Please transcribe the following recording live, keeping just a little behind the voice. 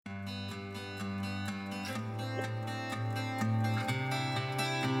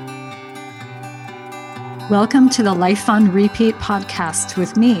Welcome to the Life on Repeat podcast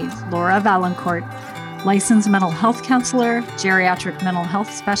with me, Laura Valancourt, licensed mental health counselor, geriatric mental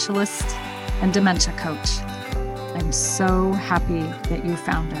health specialist, and dementia coach. I'm so happy that you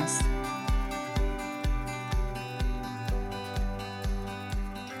found us.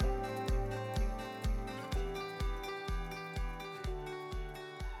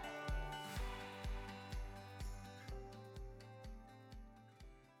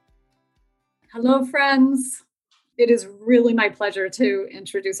 Hello, friends. It is really my pleasure to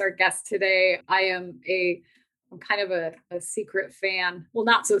introduce our guest today. I'm kind of a secret fan. Well,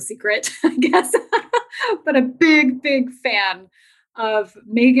 not so secret, I guess, but a big fan of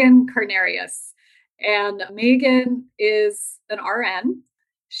Megan Carnarius. And Megan is an RN.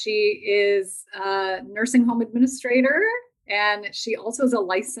 She is a nursing home administrator, and she also is a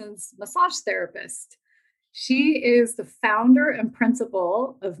licensed massage therapist. She is the founder and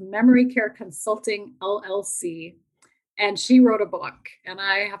principal of Memory Care Consulting, LLC. And she wrote a book. And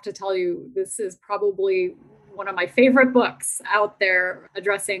I have to tell you, this is probably one of my favorite books out there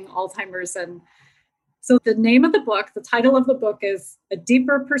addressing Alzheimer's. And so the name of the book, the title of the book is A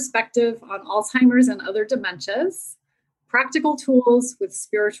Deeper Perspective on Alzheimer's and Other Dementias, Practical Tools with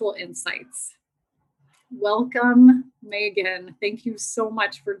Spiritual Insights. Welcome, Megan. Thank you so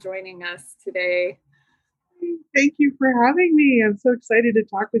much for joining us today. Thank you for having me. I'm so excited to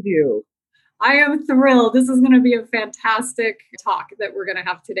talk with you. I am thrilled. This is going to be a fantastic talk that we're going to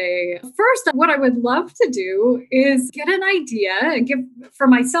have today. First, what I would love to do is get an idea and give for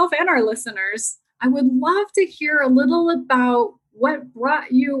myself and our listeners. I would love to hear a little about what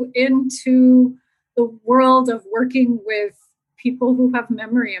brought you into the world of working with people who have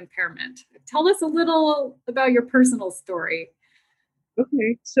memory impairment. Tell us a little about your personal story.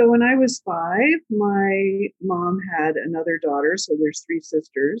 Okay, so when I was 5, my mom had another daughter, so there's 3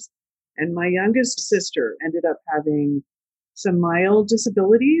 sisters, and my youngest sister ended up having some mild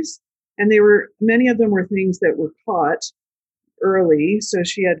disabilities, and many of them were things that were caught early. So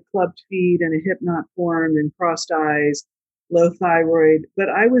she had clubbed feet and a hip not formed and crossed eyes, low thyroid, but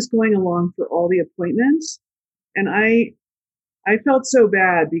I was going along for all the appointments, and I felt so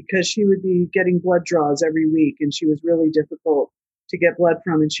bad because she would be getting blood draws every week, and she was really difficult to get blood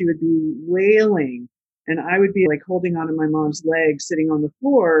from, and she would be wailing, and I would be like holding onto my mom's leg sitting on the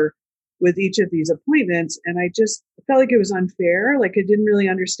floor with each of these appointments, and I just felt like it was unfair. Like I didn't really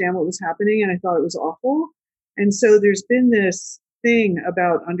understand what was happening, and I thought it was awful. And so there's been this thing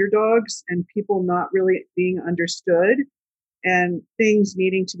about underdogs and people not really being understood and things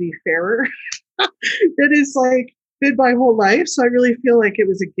needing to be fairer that is like been my whole life. So I really feel like it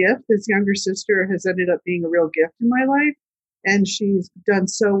was a gift. This younger sister has ended up being a real gift in my life. And she's done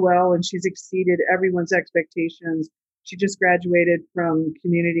so well, and she's exceeded everyone's expectations. She just graduated from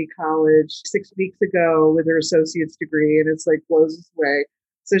community college 6 weeks ago with her associate's degree, and it's like blows us away.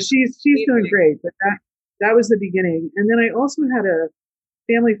 So she's doing great. But that was the beginning. And then I also had a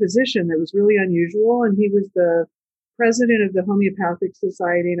family physician that was really unusual, and he was the president of the Homeopathic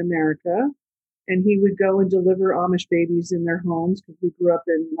Society in America. And he would go and deliver Amish babies in their homes because we grew up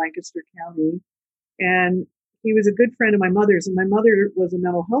in Lancaster County. And he was a good friend of my mother's, and my mother was a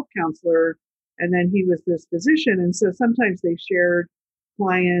mental health counselor, and then he was this physician. And so sometimes they shared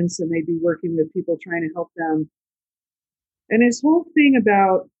clients, and they'd be working with people trying to help them. And his whole thing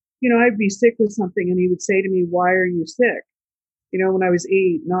about, I'd be sick with something, and he would say to me, "Why are you sick?" When I was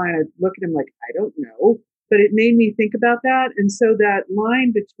 8, 9, I'd look at him like, I don't know. But it made me think about that. And so that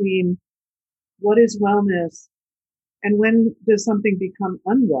line between what is wellness and when does something become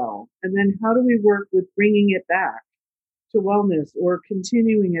unwell? And then how do we work with bringing it back to wellness or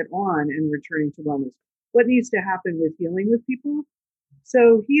continuing it on and returning to wellness? What needs to happen with healing with people?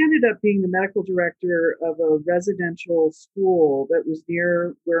 So he ended up being the medical director of a residential school that was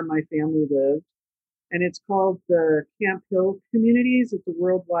near where my family lived. And it's called the Camp Hill Communities. It's a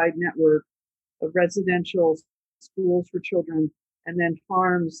worldwide network of residential schools for children and then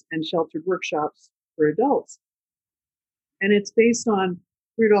farms and sheltered workshops for adults. And it's based on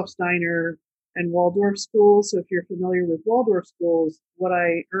Rudolf Steiner and Waldorf schools. So if you're familiar with Waldorf schools, what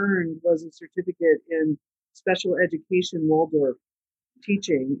I earned was a certificate in special education Waldorf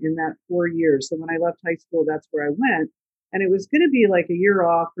teaching in that 4 years. So when I left high school, that's where I went. And it was going to be like a year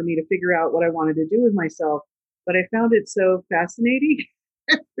off for me to figure out what I wanted to do with myself. But I found it so fascinating,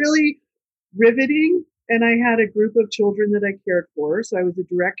 really riveting. And I had a group of children that I cared for. So I was a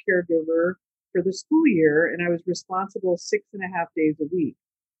direct caregiver for the school year, and I was responsible 6.5 days a week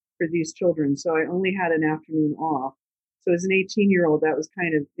for these children. So I only had an afternoon off. So as an 18-year-old, that was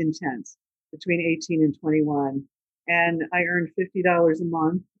kind of intense, between 18 and 21. And I earned $50 a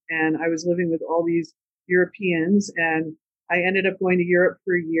month, and I was living with all these Europeans, and I ended up going to Europe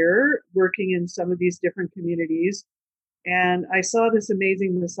for a year, working in some of these different communities. And I saw this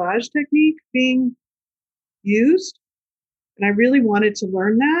amazing massage technique being used, and I really wanted to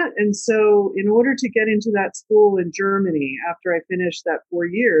learn that. And so, in order to get into that school in Germany, after I finished that 4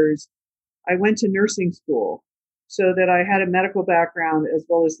 years, I went to nursing school so that I had a medical background as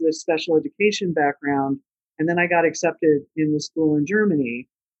well as the special education background. And then I got accepted in the school in Germany.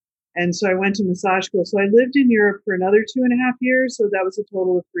 And so I went to massage school. So I lived in Europe for another 2.5 years. So that was a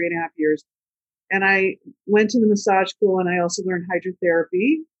total of 3.5 years. And I went to the massage school and I also learned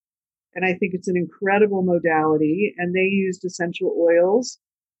hydrotherapy. And I think it's an incredible modality. And they used essential oils.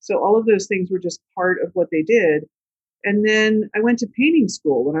 So all of those things were just part of what they did. And then I went to painting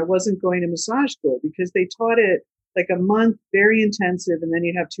school when I wasn't going to massage school because they taught it like a month, very intensive, and then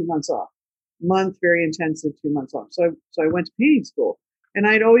you'd have 2 months off. Month, very intensive, 2 months off. So I went to painting school. And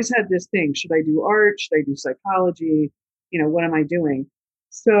I'd always had this thing, should I do art? Should I do psychology? What am I doing?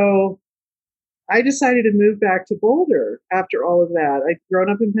 So I decided to move back to Boulder after all of that. I'd grown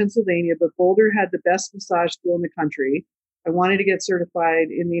up in Pennsylvania, but Boulder had the best massage school in the country. I wanted to get certified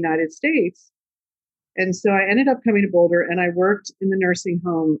in the United States. And so I ended up coming to Boulder and I worked in the nursing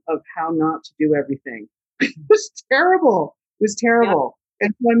home of how not to do everything. It was terrible. It was terrible. Yep.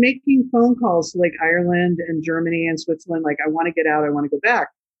 And so I'm making phone calls to like Ireland and Germany and Switzerland, like, I want to get out, I want to go back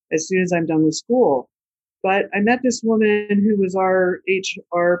as soon as I'm done with school. But I met this woman who was our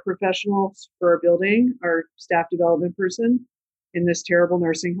HR professional for our building, our staff development person in this terrible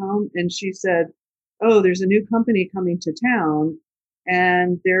nursing home. And she said, oh, there's a new company coming to town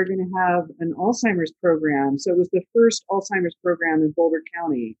and they're going to have an Alzheimer's program. So it was the first Alzheimer's program in Boulder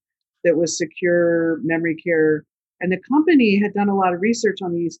County that was secure memory care. And the company had done a lot of research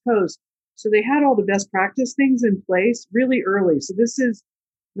on the East Coast. So they had all the best practice things in place really early. So this is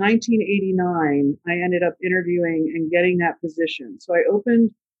 1989. I ended up interviewing and getting that position. So I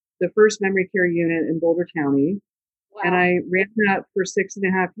opened the first memory care unit in Boulder County. Wow. And I ran that for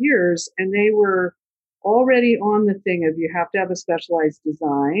 6.5 years. And they were already on the thing of you have to have a specialized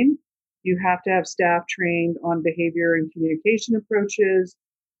design. You have to have staff trained on behavior and communication approaches.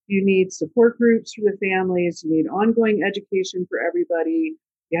 You need support groups for the families. You need ongoing education for everybody.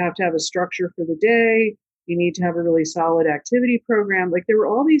 You have to have a structure for the day. You need to have a really solid activity program. Like there were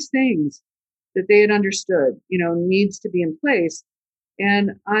all these things that they had understood, needs to be in place.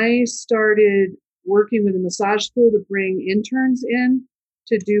 And I started working with a massage school to bring interns in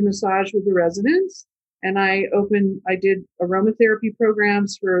to do massage with the residents. And I did aromatherapy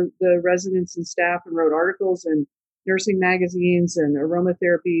programs for the residents and staff and wrote articles in nursing magazines and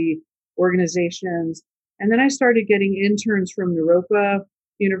aromatherapy organizations. And then I started getting interns from Naropa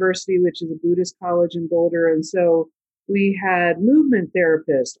University, which is a Buddhist college in Boulder. And so we had movement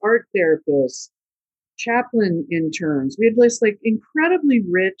therapists, art therapists, chaplain interns. We had this like incredibly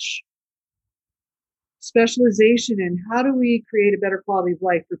rich specialization in how do we create a better quality of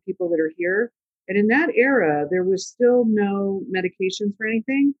life for people that are here. And in that era, there was still no medications for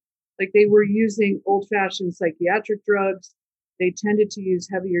anything. Like they were using old-fashioned psychiatric drugs. They tended to use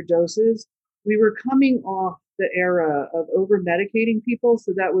heavier doses. We were coming off the era of over-medicating people.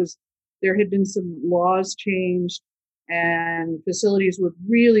 So there had been some laws changed and facilities were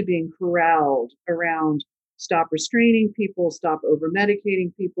really being corralled around stop restraining people, stop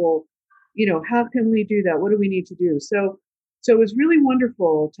over-medicating people. How can we do that? What do we need to do? So it was really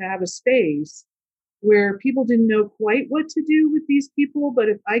wonderful to have a space where people didn't know quite what to do with these people. But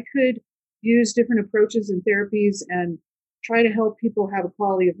if I could use different approaches and therapies and try to help people have a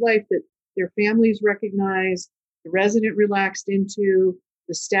quality of life that their families recognized, the resident relaxed into,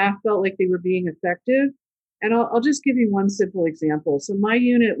 the staff felt like they were being effective. And I'll just give you one simple example. So my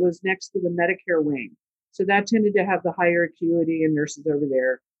unit was next to the Medicare wing. So that tended to have the higher acuity and nurses over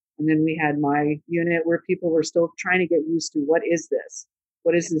there. And then we had my unit where people were still trying to get used to what is this?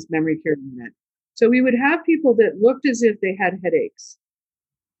 What is this memory care unit? So we would have people that looked as if they had headaches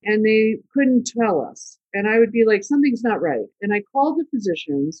and they couldn't tell us. And I would be like, something's not right. And I called the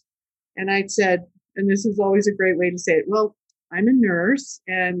physicians and I'd said, and this is always a great way to say it, well, I'm a nurse.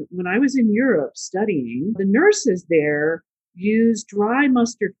 And when I was in Europe studying, the nurses there used dry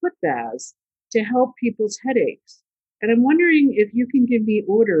mustard foot baths to help people's headaches. And I'm wondering if you can give me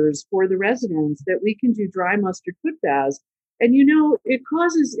orders for the residents that we can do dry mustard foot baths. And it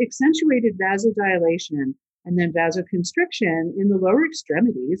causes accentuated vasodilation and then vasoconstriction in the lower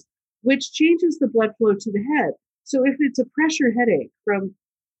extremities, which changes the blood flow to the head. So if it's a pressure headache from,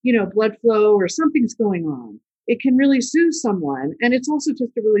 blood flow or something's going on, it can really soothe someone. And it's also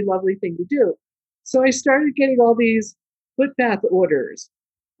just a really lovely thing to do. So I started getting all these foot bath orders.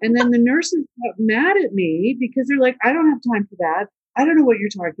 And then the nurses got mad at me because they're like, I don't have time for that. I don't know what you're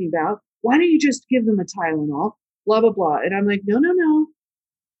talking about. Why don't you just give them a Tylenol? Blah, blah, blah. And I'm like, no, no, no.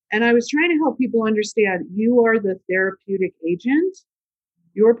 And I was trying to help people understand you are the therapeutic agent.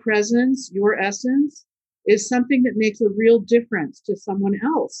 Your presence, your essence is something that makes a real difference to someone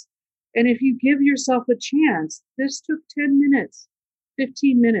else. And if you give yourself a chance, this took 10 minutes,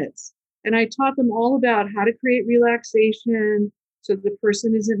 15 minutes. And I taught them all about how to create relaxation so the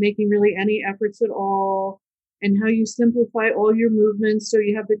person isn't making really any efforts at all, and how you simplify all your movements so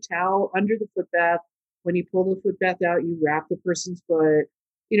you have the towel under the foot bath. When you pull the foot bath out, you wrap the person's foot,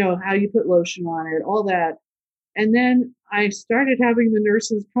 how you put lotion on it, all that. And then I started having the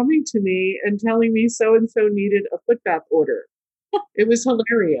nurses coming to me and telling me so and so needed a foot bath order. It was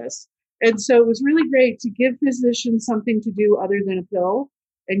hilarious. And so it was really great to give physicians something to do other than a pill,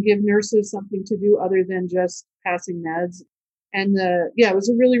 and give nurses something to do other than just passing meds. And it was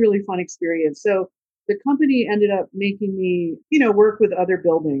a really, really fun experience. So the company ended up making me, work with other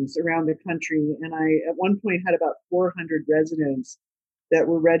buildings around the country. And I, at one point, had about 400 residents that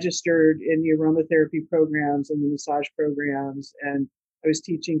were registered in the aromatherapy programs and the massage programs. And I was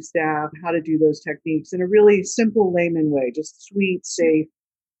teaching staff how to do those techniques in a really simple layman way, just sweet, safe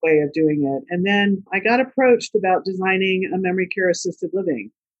way of doing it. And then I got approached about designing a memory care assisted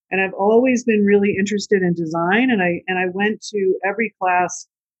living. And I've always been really interested in design. And I went to every class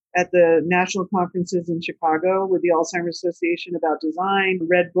at the national conferences in Chicago with the Alzheimer's Association about design,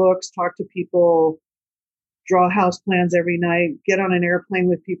 read books, talked to people, draw house plans every night, get on an airplane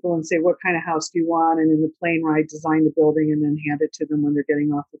with people and say, what kind of house do you want? And in the plane ride, design the building and then hand it to them when they're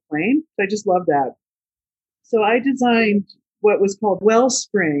getting off the plane. So I just love that. So I designed what was called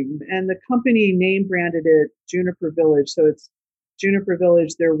Wellspring, and the company name branded it Juniper Village. So it's Juniper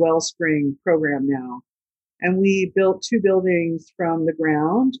Village, their Wellspring program now. And we built 2 buildings from the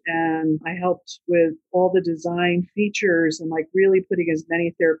ground, and I helped with all the design features and like really putting as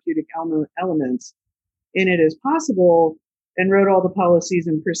many therapeutic elements in it as possible, and wrote all the policies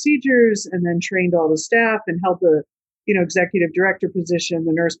and procedures, and then trained all the staff and held the executive director position,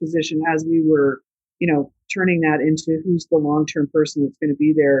 the nurse position, as we were turning that into who's the long-term person that's going to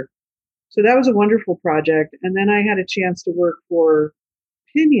be there. So that was a wonderful project. And then I had a chance to work for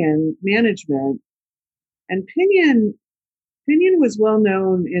Pinion Management, and Pinion was well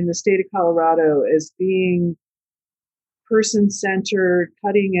known in the state of Colorado as being person-centered,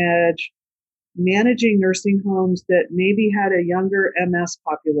 cutting edge, managing nursing homes that maybe had a younger MS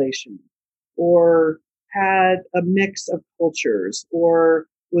population, or had a mix of cultures, or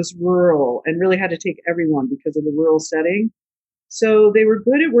was rural and really had to take everyone because of the rural setting. So they were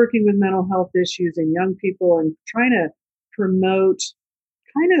good at working with mental health issues in young people and trying to promote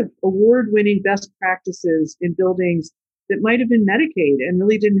kind of award-winning best practices in buildings that might have been Medicaid and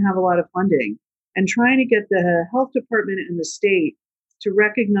really didn't have a lot of funding, and trying to get the health department and the state to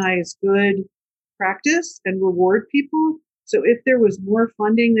recognize good practice and reward people. So if there was more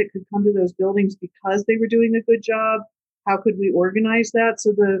funding that could come to those buildings because they were doing a good job, how could we organize that?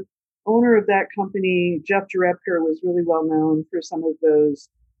 So the owner of that company, Jeff Jarebker, was really well known for some of those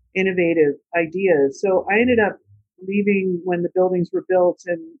innovative ideas. So I ended up leaving when the buildings were built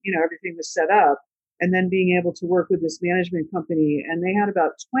and everything was set up, and then being able to work with this management company. And they had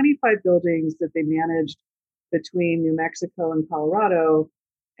about 25 buildings that they managed between New Mexico and Colorado.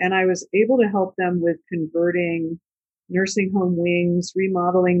 And I was able to help them with converting nursing home wings,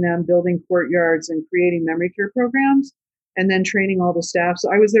 remodeling them, building courtyards, and creating memory care programs, and then training all the staff.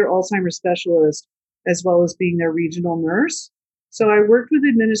 So I was their Alzheimer's specialist as well as being their regional nurse. So I worked with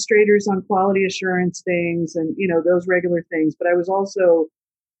administrators on quality assurance things and, those regular things, but I was also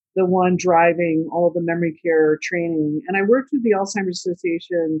the one driving all the memory care training. And I worked with the Alzheimer's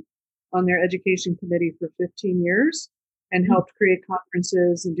Association on their education committee for 15 years and helped create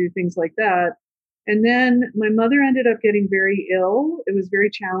conferences and do things like that. And then my mother ended up getting very ill. It was very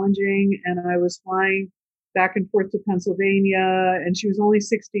challenging, and I was flying back and forth to Pennsylvania, and she was only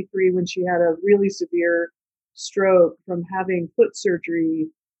 63 when she had a really severe stroke from having foot surgery,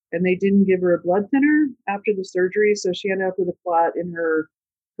 and they didn't give her a blood thinner after the surgery, so she ended up with a clot in her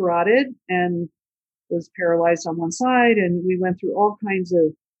carotid and was paralyzed on one side. And we went through all kinds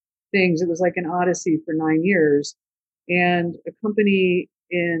of things. It was like an odyssey for 9 years. And a company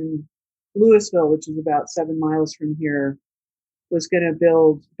in Louisville, which is about 7 miles from here, was going to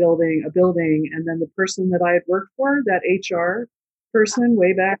build a building. And then the person that I had worked for, that HR person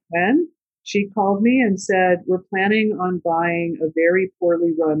way back when, she called me and said, we're planning on buying a very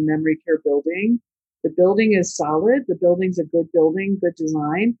poorly run memory care building. The building is solid. The building's a good building, good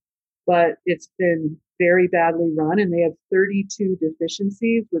design, but it's been very badly run, and they had 32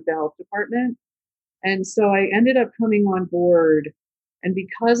 deficiencies with the health department. And so I ended up coming on board. And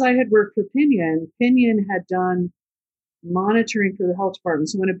because I had worked for Pinion had done monitoring for the health department.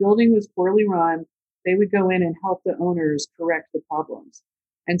 So when a building was poorly run, they would go in and help the owners correct the problems.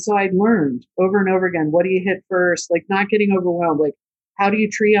 And so I'd learned over and over again, what do you hit first? Like not getting overwhelmed, like how do you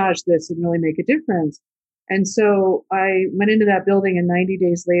triage this and really make a difference? And so I went into that building, and 90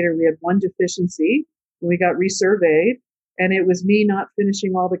 days later, we had one deficiency. We got resurveyed, and it was me not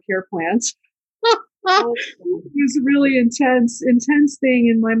finishing all the care plans. It was a really intense thing.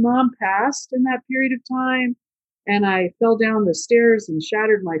 And my mom passed in that period of time. And I fell down the stairs and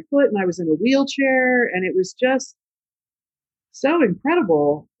shattered my foot, and I was in a wheelchair, and it was just so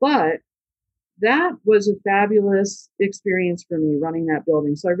incredible. But that was a fabulous experience for me running that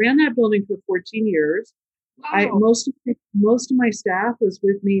building. So I ran that building for 14 years. Wow. Most of my staff was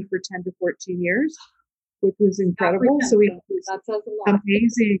with me for 10 to 14 years, which was incredible. So we had this that says a lot.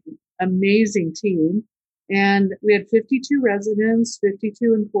 amazing team. And we had 52 residents,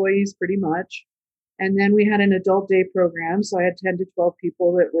 52 employees pretty much. And then we had an adult day program. So I had 10 to 12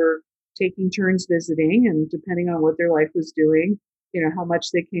 people that were taking turns visiting, and depending on what their life was doing, how much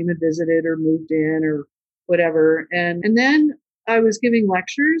they came and visited or moved in or whatever. And then I was giving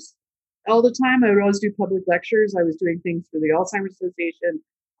lectures all the time. I would always do public lectures. I was doing things for the Alzheimer's Association,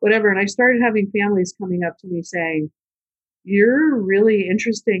 whatever. And I started having families coming up to me saying, "You're really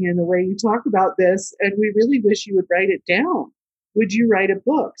interesting in the way you talk about this, and we really wish you would write it down. Would you write a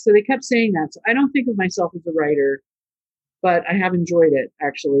book?" So they kept saying that. So I don't think of myself as a writer, but I have enjoyed it,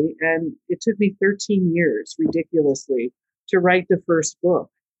 actually. And it took me 13 years, ridiculously, to write the first book.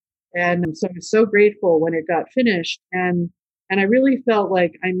 And so I was so grateful when it got finished. And I really felt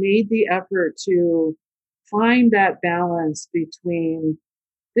like I made the effort to find that balance between,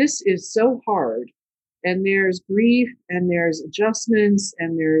 this is so hard, and there's grief, and there's adjustments,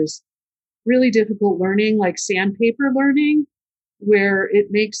 and there's really difficult learning, like sandpaper learning, where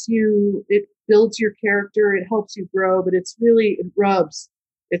it builds your character, it helps you grow, but it rubs.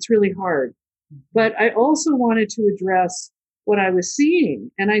 It's really hard. But I also wanted to address what I was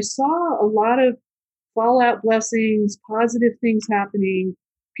seeing. And I saw a lot of fallout blessings, positive things happening,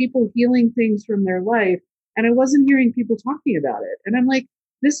 people healing things from their life. And I wasn't hearing people talking about it. And I'm like,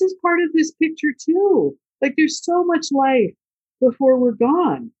 this is part of this picture too. Like there's so much life before we're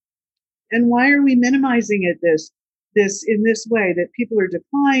gone. And why are we minimizing it in this way, that people are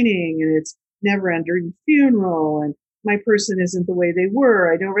declining, and it's never ending funeral, and my person isn't the way they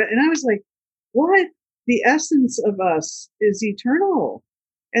were. And I was like, what? The essence of us is eternal.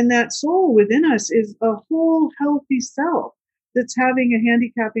 And that soul within us is a whole healthy self that's having a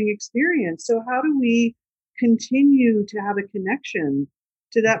handicapping experience. So how do we continue to have a connection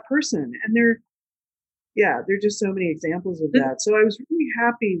to that person? And there are just so many examples of that. So I was really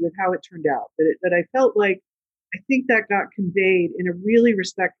happy with how it turned out, that I felt like, I think that got conveyed in a really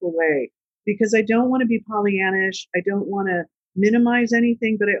respectful way, because I don't want to be Pollyannish. I don't want to minimize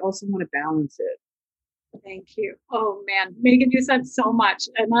anything, but I also want to balance it. Thank you. Oh man, Megan, you said so much.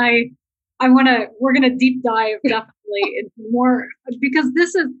 And we're going to deep dive definitely into more, because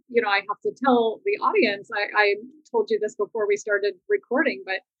this is, I have to tell the audience, I told you this before we started recording,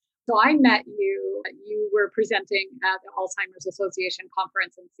 but so I met you were presenting at the Alzheimer's Association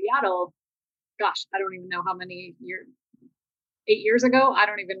conference in Seattle. Gosh, I don't even know how many years, 8 years ago. I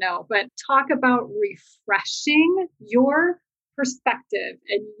don't even know, but talk about refreshing your perspective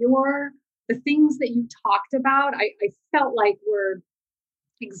and the things that you talked about. I felt like were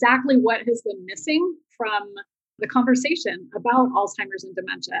exactly what has been missing from the conversation about Alzheimer's and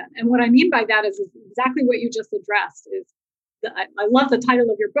dementia. And what I mean by that is exactly what you just addressed. I love the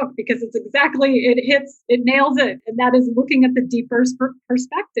title of your book, because it's exactly, it nails it. And that is looking at the deeper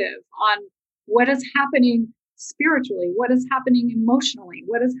perspective on what is happening spiritually, what is happening emotionally,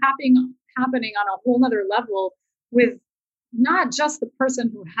 what is happening on a whole nother level with not just the person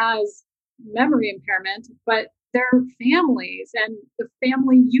who has memory impairment, but their families and the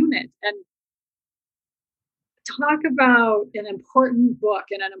family unit. And talk about an important book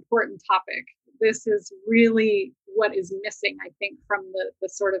and an important topic. This is really what is missing, I think, from the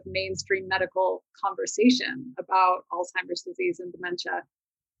sort of mainstream medical conversation about Alzheimer's disease and dementia.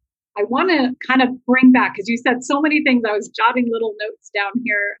 I want to kind of bring back, because you said so many things. I was jotting little notes down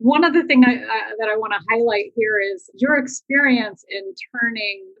here. One other thing that I want to highlight here is your experience in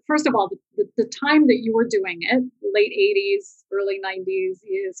turning, first of all, the time that you were doing it, late 80s, early 90s.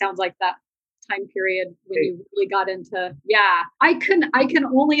 It sounds like that time period when you really got into, I can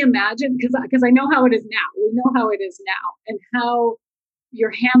only imagine, because I know how it is now. We know how it is now, and how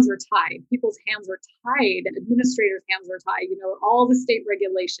your hands are tied. People's hands are tied. Administrators' hands are tied. All the state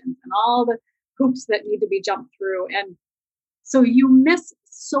regulations and all the hoops that need to be jumped through. And so you miss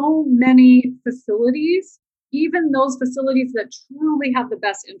so many facilities, even those facilities that truly have the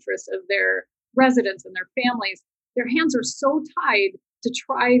best interest of their residents and their families. Their hands are so tied to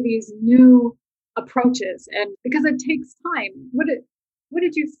try these new approaches, and because it takes time. What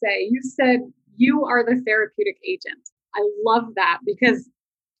did you say? You said you are the therapeutic agent. I love that, because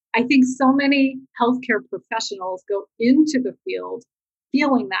I think so many healthcare professionals go into the field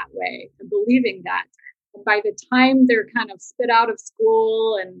feeling that way and believing that. And by the time they're kind of spit out of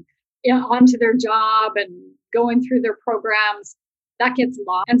school and onto their job and going through their programs, that gets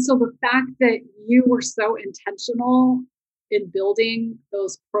lost. And so the fact that you were so intentional in building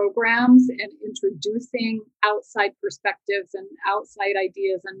those programs and introducing outside perspectives and outside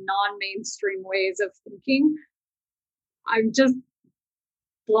ideas and non-mainstream ways of thinking, I'm just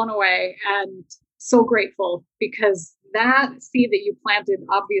blown away and so grateful, because that seed that you planted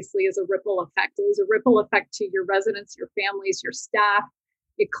obviously is a ripple effect. It was a ripple effect to your residents, your families, your staff.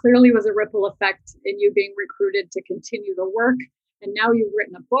 It clearly was a ripple effect in you being recruited to continue the work. And now you've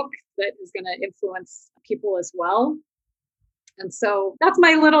written a book that is going to influence people as well. And so that's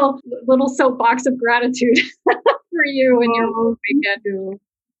my little soapbox of gratitude for you and your weekend.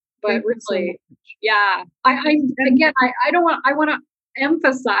 But really, yeah, I want to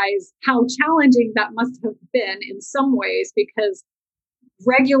emphasize how challenging that must have been in some ways, because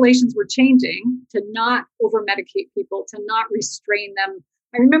regulations were changing to not over medicate people, to not restrain them.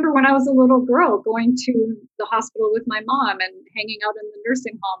 I remember when I was a little girl going to the hospital with my mom and hanging out in the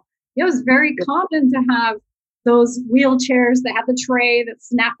nursing home. It was very common to have those wheelchairs that have the tray that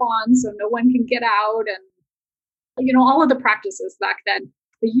snap on so no one can get out, and all of the practices back then.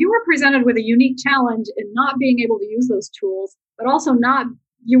 But you were presented with a unique challenge in not being able to use those tools, but also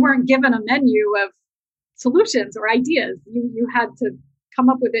you weren't given a menu of solutions or ideas. You had to come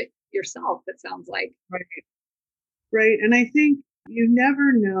up with it yourself, it sounds like. Right. And I think you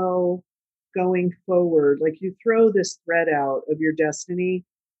never know going forward. Like, you throw this thread out of your destiny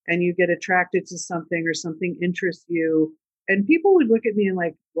and you get attracted to something, or something interests you. And people would look at me and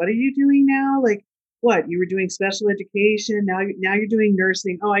like, what are you doing now? Like, what? You were doing special education. Now you're doing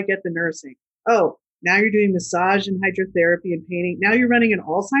nursing. Oh, I get the nursing. Oh, now you're doing massage and hydrotherapy and painting. Now you're running an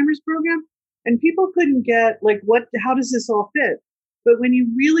Alzheimer's program. And people couldn't get like, how does this all fit? But when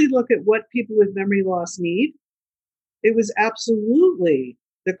you really look at what people with memory loss need, it was absolutely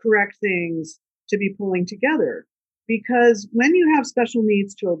the correct things to be pulling together. Because when you have special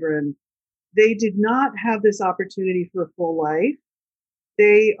needs children, they did not have this opportunity for a full life.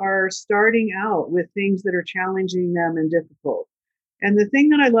 They are starting out with things that are challenging them and difficult. And the thing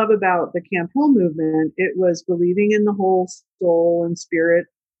that I love about the Camp Hill movement, it was believing in the whole soul and spirit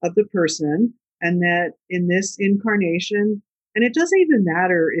of the person, and that in this incarnation, and it doesn't even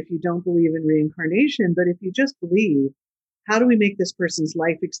matter if you don't believe in reincarnation, but if you just believe, how do we make this person's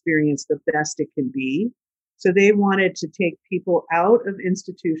life experience the best it can be? So they wanted to take people out of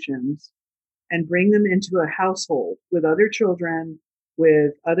institutions and bring them into a household with other children,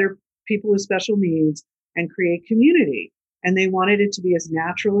 with other people with special needs, and create community. And they wanted it to be as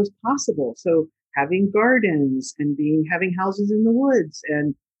natural as possible. So having gardens and having houses in the woods,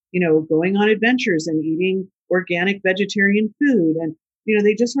 and going on adventures and eating organic vegetarian food. And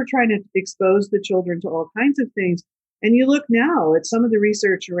they just were trying to expose the children to all kinds of things. And you look now at some of the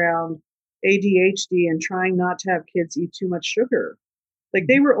research around ADHD and trying not to have kids eat too much sugar. Like,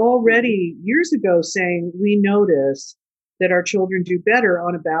 they were already years ago saying, we notice that our children do better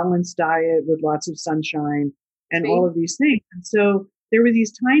on a balanced diet with lots of sunshine and all of these things. And so there were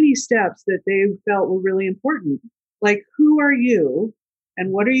these tiny steps that they felt were really important. Like, who are you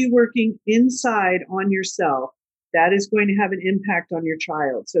and what are you working inside on yourself? That is going to have an impact on your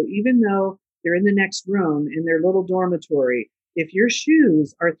child. So even though they're in the next room in their little dormitory, if your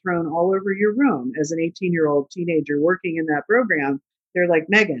shoes are thrown all over your room as an 18-year-old teenager working in that program, they're like,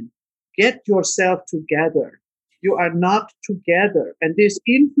 Megan, get yourself together. You are not together. And this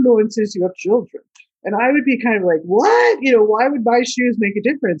influences your children. And I would be kind of like, what? Why would my shoes make a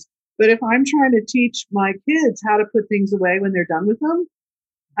difference? But if I'm trying to teach my kids how to put things away when they're done with them,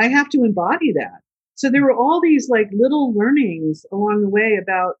 I have to embody that. So there were all these like little learnings along the way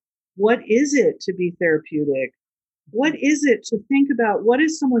about what is it to be therapeutic? What is it to think about what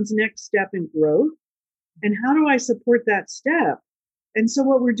is someone's next step in growth? And how do I support that step? And so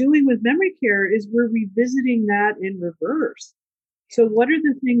what we're doing with memory care is we're revisiting that in reverse. So what are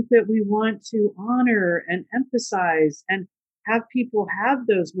the things that we want to honor and emphasize and have people have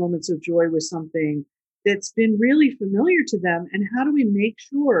those moments of joy with something that's been really familiar to them, and how do we make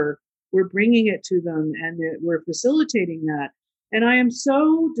sure we're bringing it to them and that we're facilitating that? And I am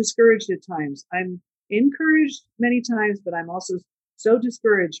so discouraged at times. I'm encouraged many times, but I'm also so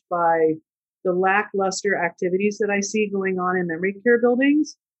discouraged by the lackluster activities that I see going on in memory care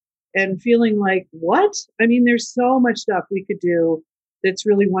buildings, and feeling like, what? I mean, there's so much stuff we could do that's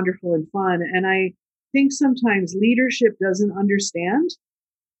really wonderful and fun. And I think sometimes leadership doesn't understand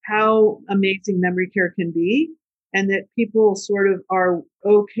how amazing memory care can be, and that people sort of are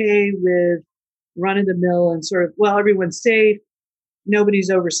okay with run of the mill and sort of, well, everyone's safe, nobody's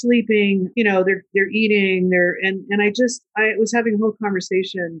oversleeping, they're eating, I was having a whole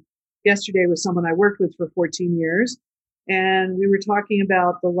conversation yesterday with someone I worked with for 14 years, and we were talking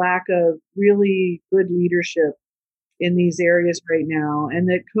about the lack of really good leadership in these areas right now, and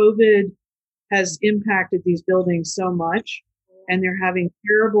that COVID has impacted these buildings so much, and they're having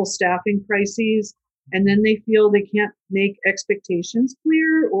terrible staffing crises, and then they feel they can't make expectations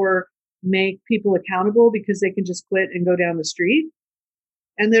clear or make people accountable because they can just quit and go down the street.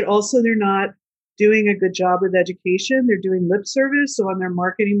 And that also they're not doing a good job with education. They're doing lip service. So on their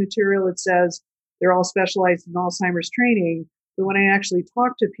marketing material, it says they're all specialized in Alzheimer's training. But when I actually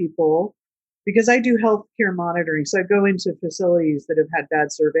talk to people, because I do healthcare monitoring, so I go into facilities that have had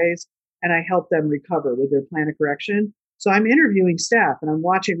bad surveys and I help them recover with their plan of correction. So I'm interviewing staff and I'm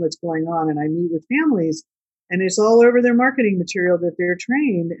watching what's going on, and I meet with families, and it's all over their marketing material that they're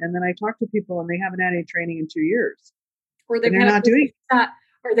trained. And then I talk to people and they haven't had any training in 2 years, Or and they're not doing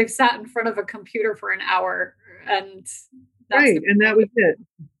they've sat in front of a computer for an hour, and that's right. And that was it.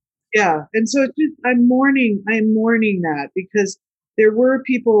 Yeah. And so it's just, I'm mourning that, because there were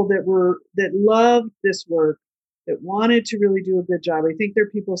people that loved this work, that wanted to really do a good job. I think there are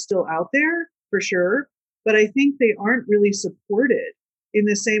people still out there for sure, but I think they aren't really supported in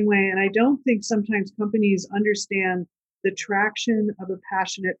the same way. And I don't think sometimes companies understand the traction of a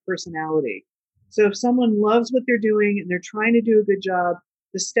passionate personality. So if someone loves what they're doing and they're trying to do a good job,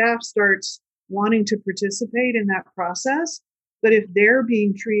 the staff starts wanting to participate in that process. But if they're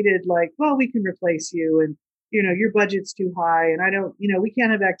being treated like, well, we can replace you, and your budget's too high, and I don't, we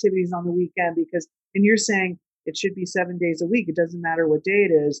can't have activities on the weekend because, and you're saying it should be 7 days a week, it doesn't matter what day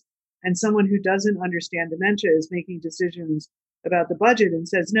it is. And someone who doesn't understand dementia is making decisions about the budget and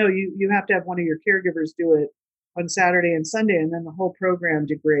says, no, you have to have one of your caregivers do it on Saturday and Sunday, and then the whole program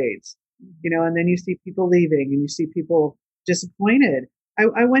degrades, and then you see people leaving and you see people disappointed.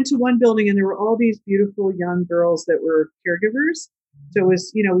 I went to one building and there were all these beautiful young girls that were caregivers. So it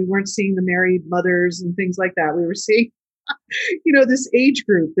was, we weren't seeing the married mothers and things like that. We were seeing, this age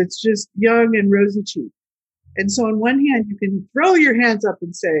group that's just young and rosy cheeked. And so on one hand, you can throw your hands up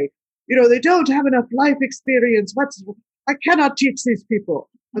and say, they don't have enough life experience. I cannot teach these people.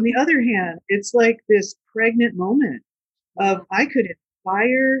 On the other hand, it's like this pregnant moment of, I could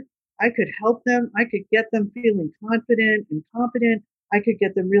inspire, I could help them, I could get them feeling confident and competent. I could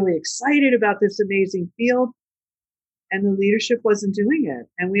get them really excited about this amazing field. And the leadership wasn't doing it.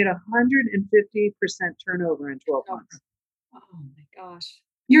 And we had 150% turnover in 12 months. Oh my gosh.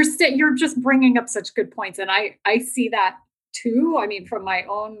 You're just bringing up such good points. And I see that too. I mean, from my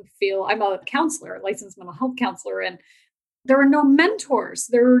own field, I'm a counselor, licensed mental health counselor, and there are no mentors.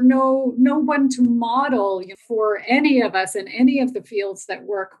 There are no one to model for any of us in any of the fields that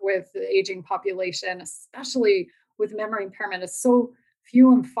work with the aging population, especially with memory impairment. It's so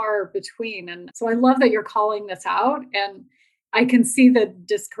few and far between. And so I love that you're calling this out. And I can see the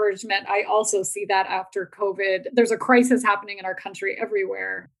discouragement. I also see that after COVID, there's a crisis happening in our country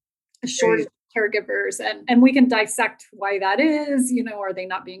everywhere, a shortage of caregivers. And we can dissect why that is. Are they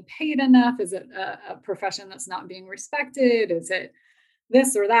not being paid enough? Is it a profession that's not being respected? Is it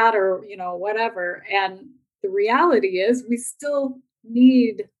this or that, or, whatever? And the reality is we still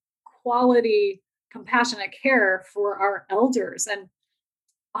need quality, compassionate care for our elders. And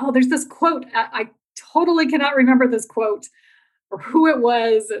there's this quote. I totally cannot remember this quote or who it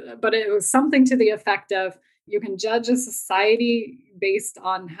was, but it was something to the effect of, you can judge a society based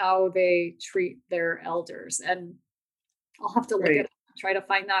on how they treat their elders. And I'll have to look at it and try to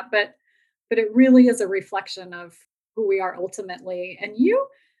find that. But it really is a reflection of who we are ultimately. And you,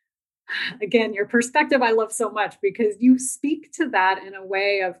 again, your perspective I love so much, because you speak to that in a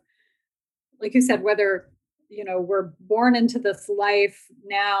way of, like you said, whether we're born into this life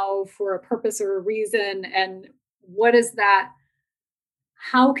now for a purpose or a reason. And what is that?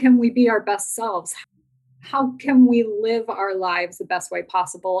 How can we be our best selves? How can we live our lives the best way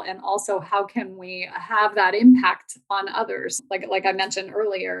possible? And also, how can we have that impact on others? Like I mentioned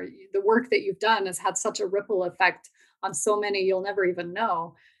earlier, the work that you've done has had such a ripple effect on so many you'll never even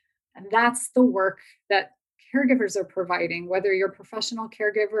know. And that's the work that caregivers are providing, whether you're a professional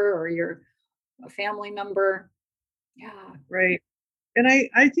caregiver or you're a family member. Yeah. Right. And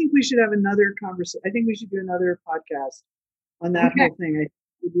I think we should have another conversation. I think we should do another podcast on that Okay. whole thing. I think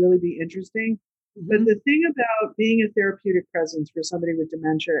it would really be interesting. But Mhm. the thing about being a therapeutic presence for somebody with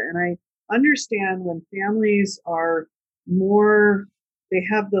dementia, and I understand when families are more, they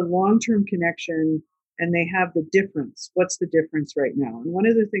have the long term connection and they have the difference. What's the difference right now? And one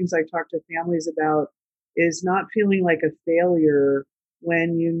of the things I talk to families about is not feeling like a failure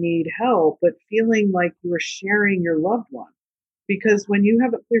when you need help, but feeling like you're sharing your loved one. Because when you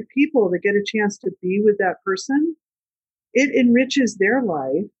have other people that get a chance to be with that person, it enriches their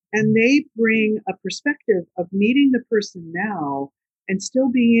life and they bring a perspective of meeting the person now and still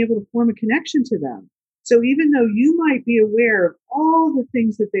being able to form a connection to them. So even though you might be aware of all the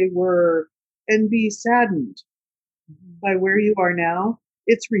things that they were and be saddened Mhm. by where you are now,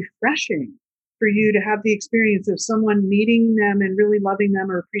 it's refreshing for you to have the experience of someone meeting them and really loving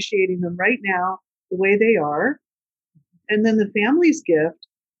them or appreciating them right now the way they are. And then the family's gift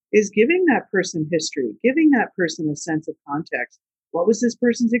is giving that person history, giving that person a sense of context. What was this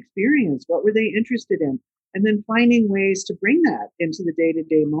person's experience? What were they interested in? And then finding ways to bring that into the day to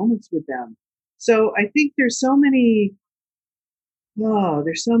day moments with them. So I think there's so many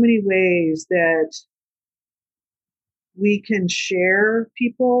ways that we can share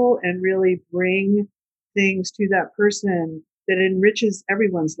people and really bring things to that person that enriches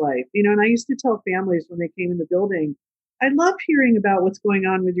everyone's life. And I used to tell families when they came in the building, I love hearing about what's going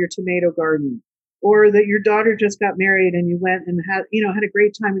on with your tomato garden or that your daughter just got married and you went and had a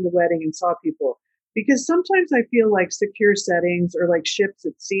great time in the wedding and saw people. Because sometimes I feel like secure settings are like ships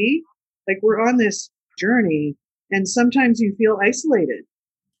at sea, like we're on this journey and sometimes you feel isolated.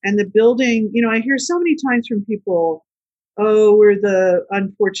 And the building, I hear so many times from people, oh, we're the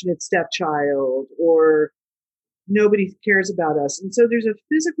unfortunate stepchild, or nobody cares about us. And so there's a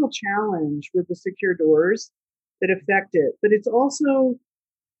physical challenge with the secure doors that affect it. But it's also,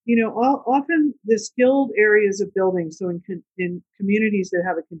 often the skilled areas of buildings, so in communities that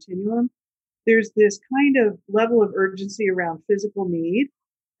have a continuum, there's this kind of level of urgency around physical need,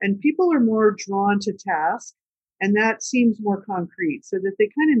 and people are more drawn to task. And that seems more concrete so that they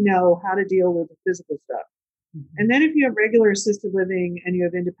kind of know how to deal with the physical stuff. And Mhm. then if you have regular assisted living and you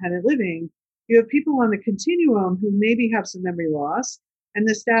have independent living, you have people on the continuum who maybe have some memory loss, and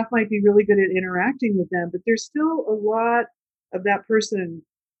the staff might be really good at interacting with them, but there's still a lot of that person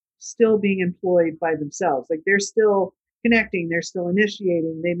still being employed by themselves. Like they're still connecting, they're still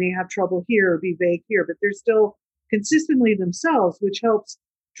initiating, they may have trouble here or be vague here, but they're still consistently themselves, which helps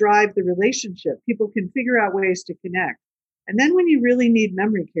drive the relationship. People can figure out ways to connect. And then when you really need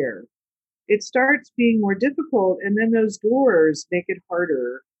memory care, it starts being more difficult, and then those doors make it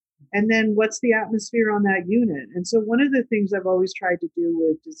harder. And then what's the atmosphere on that unit? And so one of the things I've always tried to do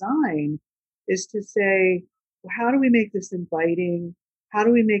with design is to say, well, how do we make this inviting? How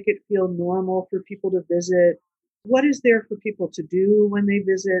do we make it feel normal for people to visit? What is there for people to do when they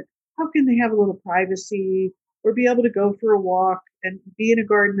visit? How can they have a little privacy or be able to go for a walk and be in a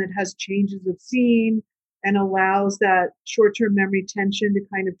garden that has changes of scene and allows that short term memory tension to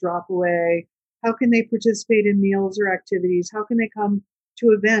kind of drop away? How can they participate in meals or activities? How can they come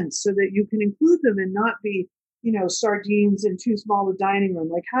to events so that you can include them and not be, sardines in too small a dining room?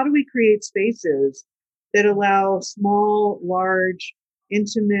 Like, how do we create spaces that allow small, large,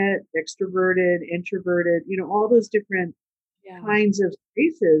 intimate, extroverted, introverted, all those different Yeah. kinds of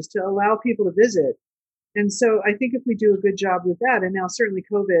spaces to allow people to visit? And so I think if we do a good job with that, and now certainly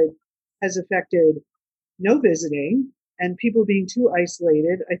COVID has affected no visiting and people being too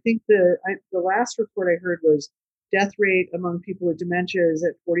isolated. I think the last report I heard was death rate among people with dementia is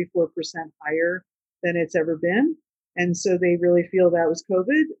at 44% higher than it's ever been. And so they really feel that was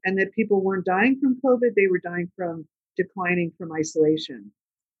COVID, and that people weren't dying from COVID, they were dying from declining from isolation.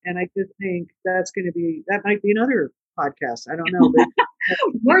 And I just think that might be another podcast. I don't know, but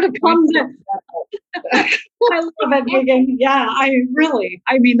More to talk come about there. that. I love it, Megan. Yeah, I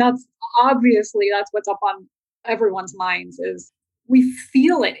mean, that's what's up on everyone's minds is we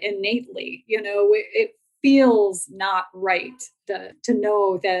feel it innately, it feels not right to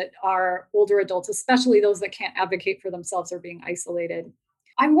know that our older adults, especially those that can't advocate for themselves, are being isolated.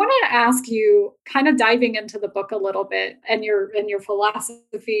 I wanted to ask you, kind of diving into the book a little bit and your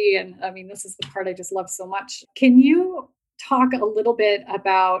philosophy, and I mean, this is the part I just love so much. Can you talk a little bit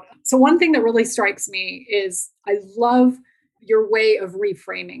about, so one thing that really strikes me is I love your way of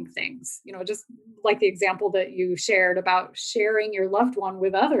reframing things, just like the example that you shared about sharing your loved one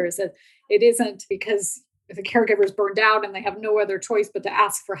with others, that it isn't because if the caregiver is burned out and they have no other choice but to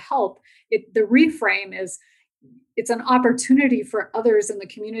ask for help, the reframe is it's an opportunity for others in the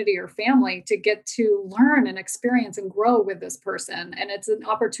community or family to get to learn and experience and grow with this person. And it's an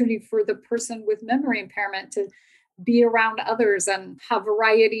opportunity for the person with memory impairment to be around others and have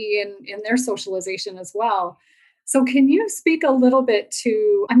variety in their socialization as well. So, can you speak a little bit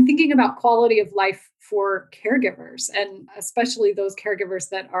to? I'm thinking about quality of life for caregivers, and especially those caregivers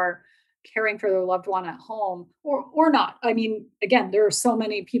that are caring for their loved one at home or not. I mean, again, there are so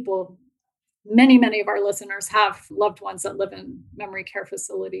many people, many of our listeners have loved ones that live in memory care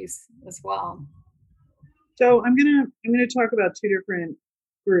facilities as well. So I'm gonna talk about two different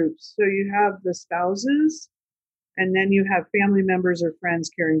groups. So you have the spouses, and then you have family members or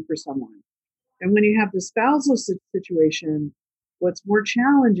friends caring for someone. And when you have the spousal situation, what's more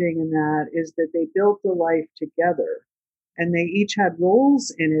challenging in that is that they built the life together and they each had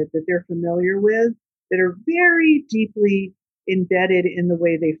roles in it that they're familiar with that are very deeply embedded in the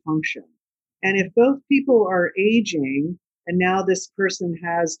way they function. And if both people are aging and now this person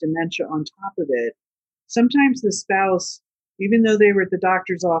has dementia on top of it, sometimes the spouse, even though they were at the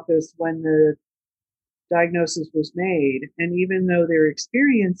doctor's office when the diagnosis was made, and even though they're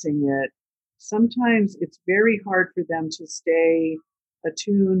experiencing it, sometimes it's very hard for them to stay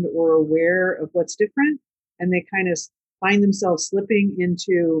attuned or aware of what's different. And they kind of find themselves slipping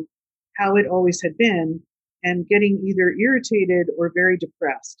into how it always had been and getting either irritated or very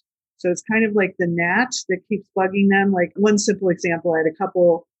depressed. So it's kind of like the gnat that keeps bugging them. Like one simple example, I had a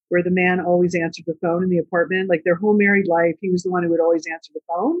couple where the man always answered the phone in the apartment, like their whole married life. He was the one who would always answer the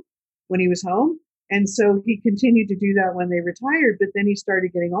phone when he was home. And so he continued to do that when they retired, but then he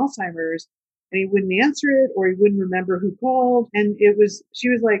started getting Alzheimer's and he wouldn't answer it or he wouldn't remember who called. And she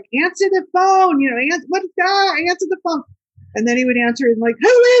was like, answer the phone, what guy, answer the phone. And then he would answer it and like, who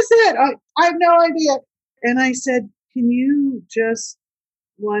is it? I have no idea. And I said, can you just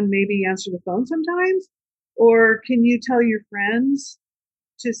maybe answer the phone sometimes? Or can you tell your friends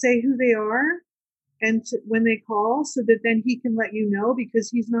to say who they are and when they call so that then he can let you know, because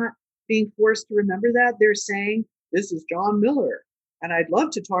he's not being forced to remember that. They're saying, this is John Miller, and I'd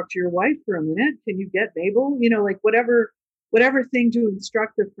love to talk to your wife for a minute. Can you get Mabel? Like whatever thing to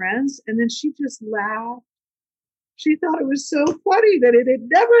instruct the friends. And then she just laughed. She thought it was so funny that it had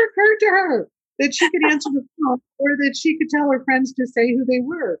never occurred to her that she could answer the phone or that she could tell her friends to say who they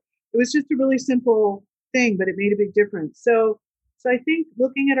were. It was just a really simple thing, but it made a big difference. So I think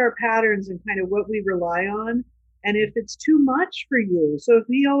looking at our patterns and kind of what we rely on, and if it's too much for you, so if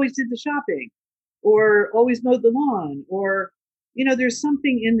he always did the shopping or always mowed the lawn, or, there's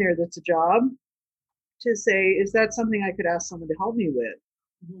something in there that's a job to say, is that something I could ask someone to help me with?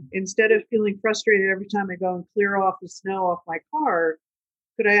 Mm-hmm. Instead of feeling frustrated every time I go and clear off the snow off my car,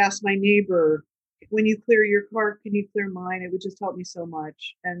 could I ask my neighbor, when you clear your car, can you clear mine? It would just help me so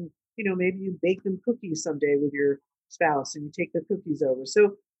much. And, maybe you bake them cookies someday with your spouse and you take the cookies over.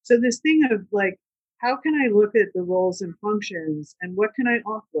 So this thing of like, how can I look at the roles and functions and what can I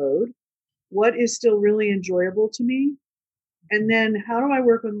offload? What is still really enjoyable to me? And then how do I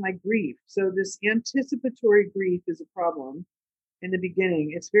work on my grief? So this anticipatory grief is a problem in the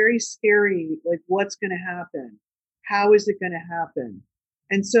beginning. It's very scary, like what's going to happen? How is it going to happen?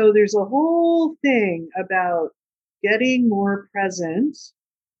 And so there's a whole thing about getting more present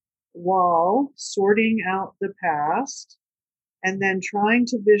while sorting out the past and then trying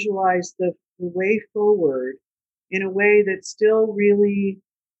to visualize the way forward in a way that still really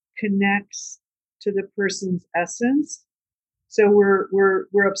connects to the person's essence. So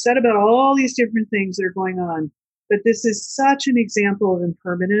we're upset about all these different things that are going on, but this is such an example of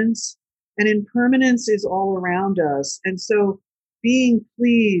impermanence, and impermanence is all around us. And so being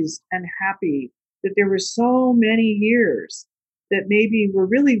pleased and happy that there were so many years that maybe were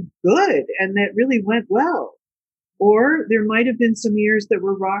really good and that really went well. Or there might have been some years that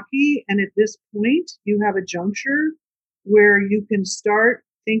were rocky. And at this point, you have a juncture where you can start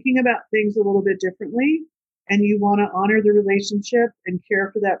thinking about things a little bit differently. And you want to honor the relationship and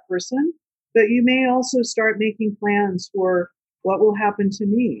care for that person. But you may also start making plans for what will happen to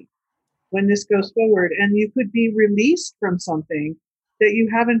me when this goes forward. And you could be released from something that you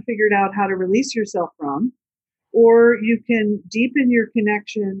haven't figured out how to release yourself from. Or you can deepen your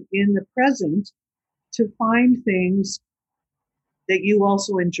connection in the present to find things that you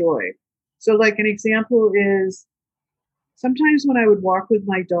also enjoy. So like an example is sometimes when I would walk with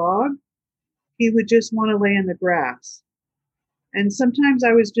my dog, he would just want to lay in the grass. And sometimes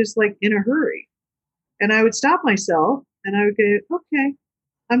I was just like in a hurry and I would stop myself and I would go, okay,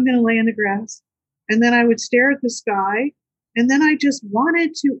 I'm going to lay in the grass. And then I would stare at the sky And then I just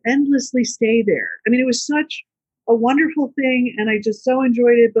wanted to endlessly stay there. I mean, it was such a wonderful thing and I just so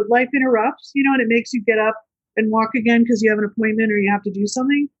enjoyed it. But life interrupts, and it makes you get up and walk again because you have an appointment or you have to do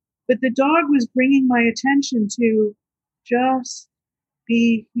something. But the dog was bringing my attention to just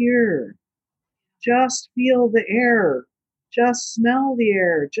be here, just feel the air, just smell the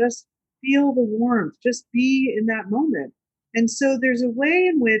air, just feel the warmth, just be in that moment. And so there's a way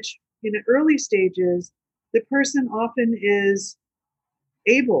in which, in the early stages, the person often is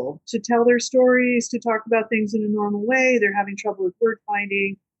able to tell their stories, to talk about things in a normal way. They're having trouble with word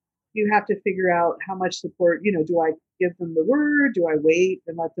finding. You have to figure out how much support, do I give them the word? Do I wait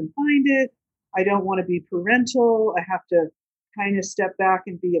and let them find it? I don't want to be parental. I have to kind of step back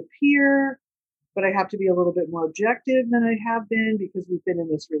and be a peer, but I have to be a little bit more objective than I have been because we've been in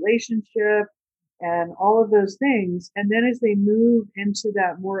this relationship and all of those things. And then as they move into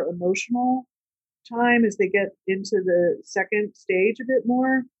that more emotional time, as they get into the second stage a bit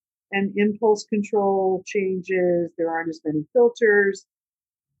more, and impulse control changes, there aren't as many filters.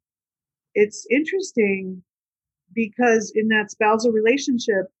 It's interesting because in that spousal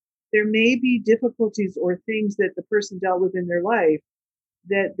relationship, there may be difficulties or things that the person dealt with in their life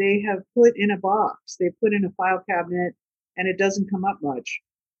that they have put in a box, they put in a file cabinet, and it doesn't come up much.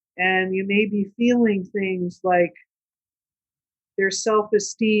 And you may be feeling things like their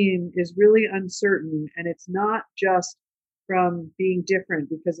self-esteem is really uncertain, and it's not just from being different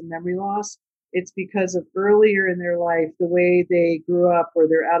because of memory loss. It's because of earlier in their life, the way they grew up or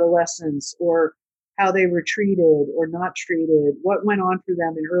their adolescence or how they were treated or not treated, what went on for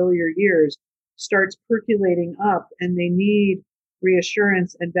them in earlier years starts percolating up, and they need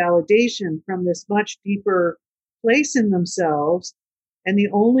reassurance and validation from this much deeper place in themselves. And the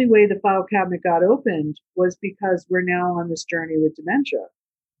only way the file cabinet got opened was because we're now on this journey with dementia.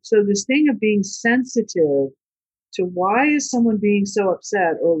 So this thing of being sensitive to why is someone being so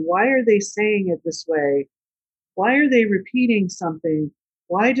upset, or why are they saying it this way? Why are they repeating something?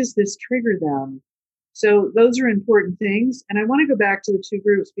 Why does this trigger them? So those are important things. And I want to go back to the two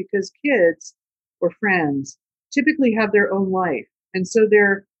groups because kids or friends typically have their own life. And so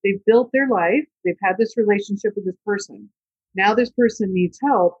they've built their life. They've had this relationship with this person. Now this person needs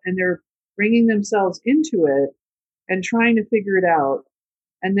help and they're bringing themselves into it and trying to figure it out.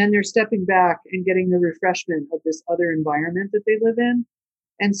 And then they're stepping back and getting the refreshment of this other environment that they live in.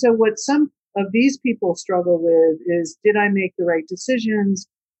 And so what some of these people struggle with is, did I make the right decisions?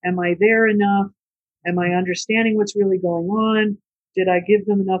 Am I there enough? Am I understanding what's really going on? Did I give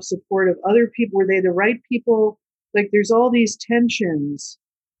them enough support of other people? Were they the right people? Like there's all these tensions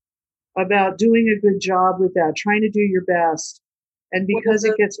about doing a good job with that, trying to do your best. And because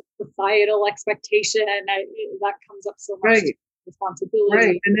it gets societal expectation, that comes up so much. Right. Responsibility.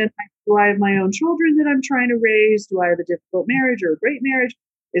 Right. And then do I have my own children that I'm trying to raise? Do I have a difficult marriage or a great marriage?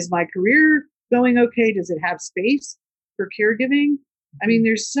 Is my career going okay? Does it have space for caregiving? I mean,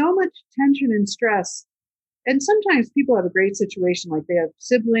 there's so much tension and stress. And sometimes people have a great situation, like they have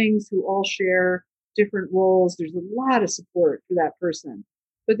siblings who all share different roles. There's a lot of support for that person.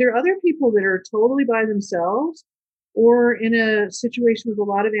 But there are other people that are totally by themselves or in a situation with a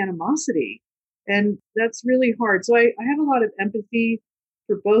lot of animosity. And that's really hard. So I have a lot of empathy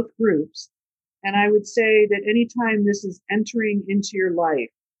for both groups. And I would say that anytime this is entering into your life,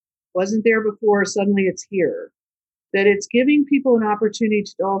 wasn't there before, suddenly it's here, that it's giving people an opportunity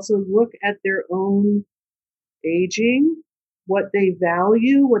to also look at their own aging, what they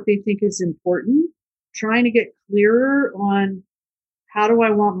value, what they think is important, trying to get clearer on how do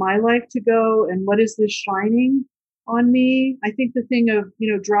I want my life to go and what is this shining on me. I think the thing of,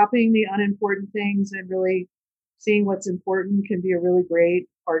 dropping the unimportant things and really seeing what's important can be a really great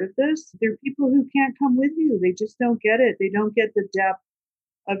part of this. There are people who can't come with you. They just don't get it. They don't get the depth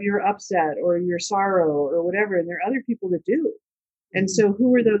of your upset or your sorrow or whatever. And there are other people that do. And so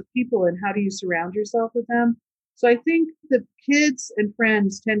who are those people and how do you surround yourself with them? So I think the kids and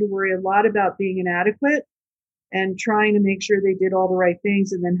friends tend to worry a lot about being inadequate and trying to make sure they did all the right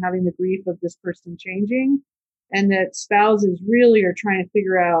things and then having the grief of this person changing. And that spouses really are trying to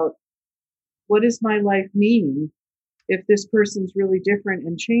figure out, what does my life mean if this person's really different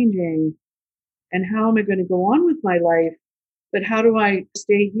and changing? And how am I going to go on with my life? But how do I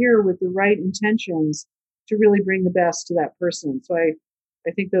stay here with the right intentions to really bring the best to that person? So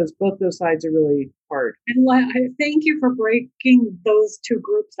I think both those sides are really hard. And I thank you for breaking those two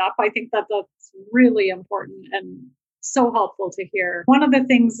groups up. I think that that's really important and so helpful to hear. One of the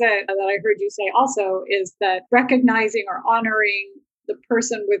things that I heard you say also is that recognizing or honoring the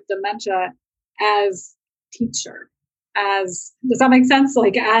person with dementia as teacher, does that make sense?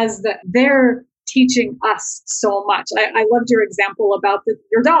 Like as their teaching us so much. I loved your example about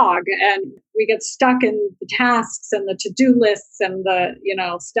your dog, and we get stuck in the tasks and the to-do lists and the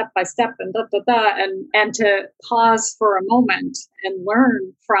step by step and da da da, and to pause for a moment and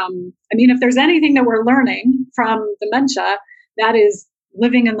learn from. I mean, if there's anything that we're learning from dementia, that is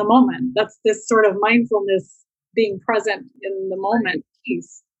living in the moment. That's this sort of mindfulness, being present in the moment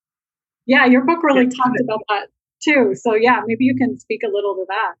piece. Yeah, your book Yeah. really talked about that too. So yeah, maybe you can speak a little to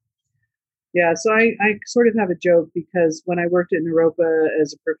that. Yeah, so I sort of have a joke because when I worked at Naropa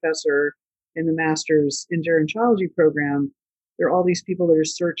as a professor in the master's in gerontology program, there are all these people that are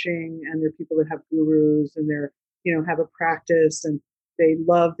searching, and there are people that have gurus, and they're, have a practice, and they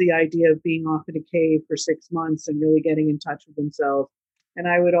love the idea of being off in a cave for 6 months and really getting in touch with themselves. And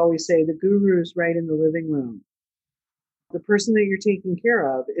I would always say the guru's right in the living room. The person that you're taking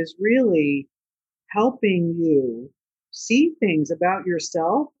care of is really helping you see things about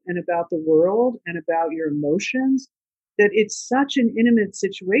yourself and about the world and about your emotions, that it's such an intimate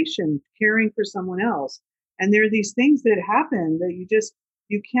situation caring for someone else. And there are these things that happen that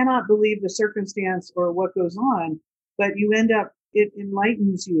you cannot believe the circumstance or what goes on, but you end up, it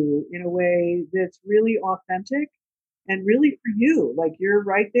enlightens you in a way that's really authentic and really for you. Like you're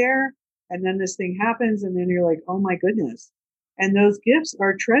right there, and then this thing happens, and then you're like, oh my goodness. And those gifts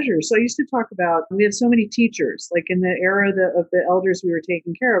are treasures. So I used to talk about, we had so many teachers, like in the era of the elders we were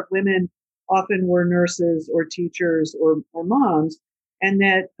taking care of, women often were nurses or teachers or moms. And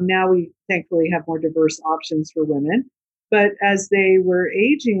that now we thankfully have more diverse options for women. But as they were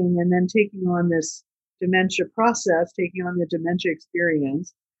aging and then taking on this dementia process, taking on the dementia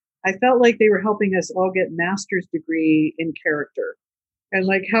experience, I felt like they were helping us all get master's degree in character. And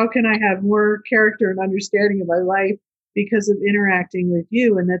like, how can I have more character and understanding of my life because of interacting with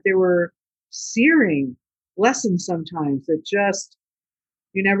you? And that there were searing lessons sometimes that just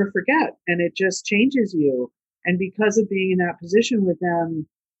you never forget, and it just changes you. And because of being in that position with them,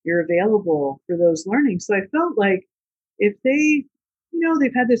 you're available for those learnings. So I felt like if they,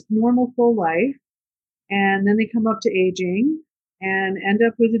 they've had this normal full life, and then they come up to aging and end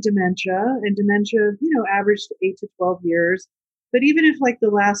up with a dementia, and dementia, averaged 8 to 12 years. But even if like the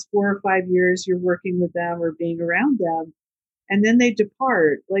last 4 or 5 years you're working with them or being around them, and then they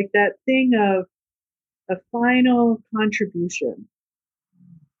depart, like that thing of a final contribution.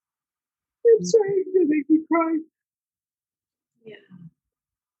 I'm sorry, you're gonna make me cry. Yeah.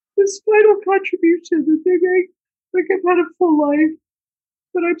 This final contribution that they make, like I've had a full life,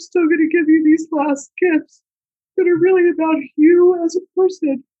 but I'm still gonna give you these last gifts that are really about you as a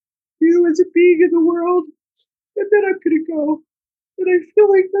person, you as a being in the world, and then I'm gonna go. And I feel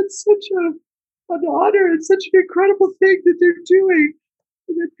like that's such an honor and such an incredible thing that they're doing.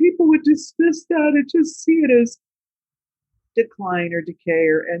 And that people would dismiss that and just see it as decline or decay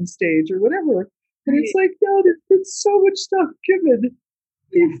or end stage or whatever. And it's like, no, there's been so much stuff given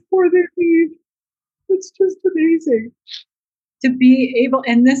before they leave. It's just amazing. To be able,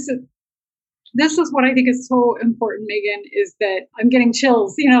 and this is what I think is so important, Megan, is that I'm getting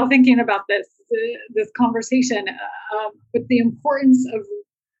chills, thinking about this conversation, but the importance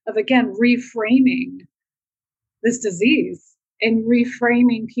of again reframing this disease and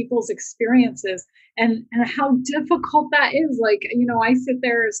reframing people's experiences, and how difficult that is. Like, I sit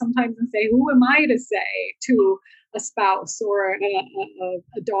there sometimes and say, who am I to say to a spouse or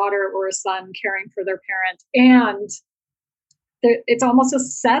a daughter or a son caring for their parent? And it's almost a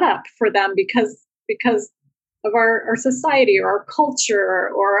setup for them because of our society or our culture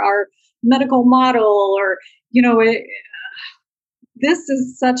or our medical model, or this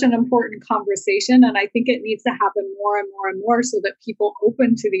is such an important conversation, and I think it needs to happen more and more and more so that people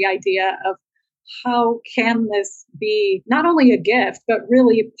open to the idea of how can this be not only a gift but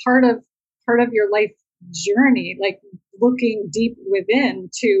really part of your life journey, like looking deep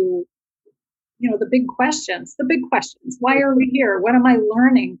within to the big questions. Why are we here? What am I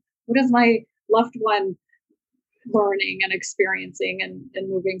learning? What is my loved one learning and experiencing and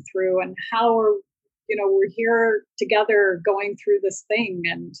moving through? And how are, we're here together going through this thing.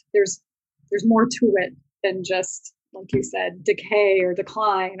 And there's more to it than just, like you said, decay or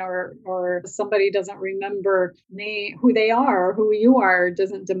decline, or somebody doesn't remember who they are, or who you are,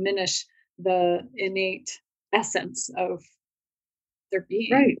 doesn't diminish the innate essence of their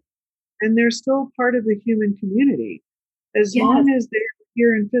being. Right. And they're still part of the human community. As Yes. long as they're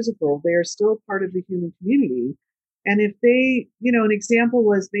here in physical, they are still part of the human community. And if they, an example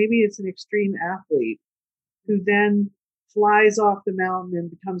was maybe it's an extreme athlete who then flies off the mountain and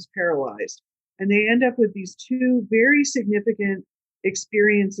becomes paralyzed. And they end up with these two very significant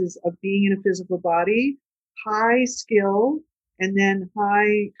experiences of being in a physical body, high skill, and then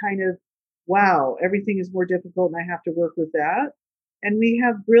high kind of wow, everything is more difficult and I have to work with that. And we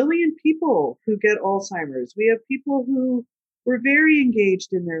have brilliant people who get Alzheimer's. We have people who were very engaged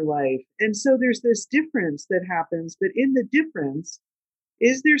in their life. And so there's this difference that happens, but in the difference,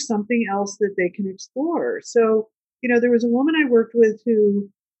 is there something else that they can explore? So, there was a woman I worked with who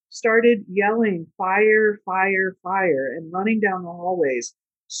started yelling fire, fire, fire, and running down the hallways,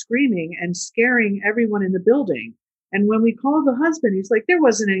 screaming and scaring everyone in the building. And when we called the husband, he's like, there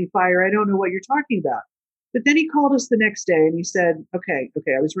wasn't any fire. I don't know what you're talking about. But then he called us the next day and he said, okay,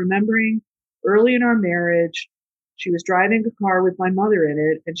 I was remembering early in our marriage, she was driving a car with my mother in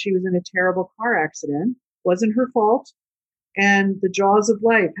it, and she was in a terrible car accident. Wasn't her fault. And the jaws of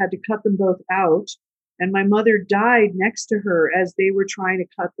life had to cut them both out. And my mother died next to her as they were trying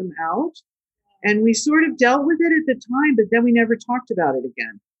to cut them out. And we sort of dealt with it at the time, but then we never talked about it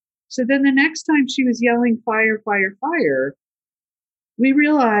again. So then the next time she was yelling fire, fire, fire, we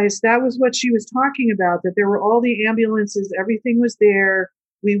realized that was what she was talking about, that there were all the ambulances, everything was there.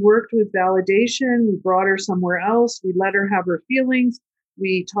 We worked with validation. We brought her somewhere else. We let her have her feelings.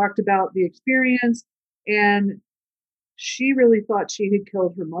 We talked about the experience. And she really thought she had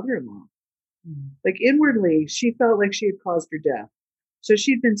killed her mother-in-law. Like inwardly, she felt like she had caused her death. So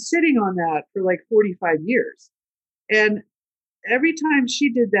she'd been sitting on that for like 45 years. And every time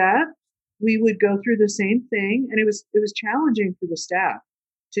she did that, we would go through the same thing. And it was challenging for the staff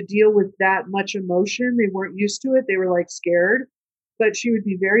to deal with that much emotion. They weren't used to it. They were like scared. But she would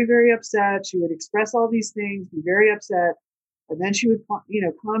be very, very upset. She would express all these things, be very upset. And then she would,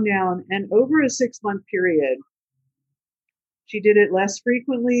 calm down. And over a 6-month period, she did it less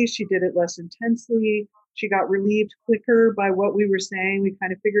frequently. She did it less intensely. She got relieved quicker by what we were saying. We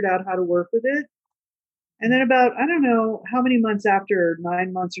kind of figured out how to work with it. And then about, I don't know how many months after,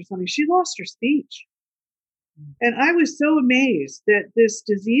 9 months or something, she lost her speech. And I was so amazed that this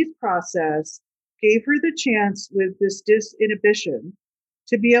disease process gave her the chance with this disinhibition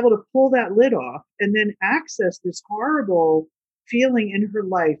to be able to pull that lid off and then access this horrible feeling in her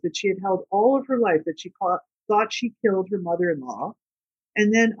life that she had held all of her life, that she thought she killed her mother-in-law.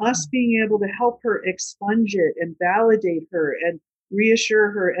 And then us being able to help her expunge it and validate her and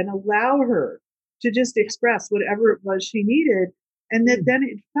reassure her and allow her to just express whatever it was she needed. And that then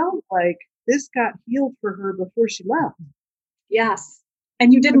it felt like this got healed for her before she left. Yes.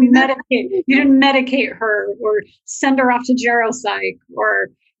 And you didn't medicate her or send her off to geropsych or,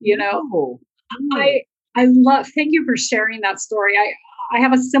 No. I love, thank you for sharing that story. I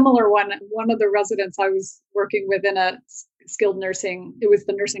have a similar one. One of the residents I was working with in a skilled nursing, it was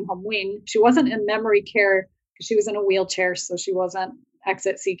the nursing home wing. She wasn't in memory care because she was in a wheelchair, so she wasn't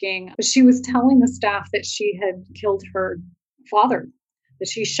exit seeking. But she was telling the staff that she had killed her father, that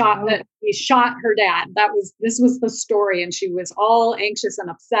she shot her dad. This was the story, and she was all anxious and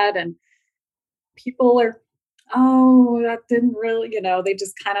upset. And people are, oh, that didn't really, they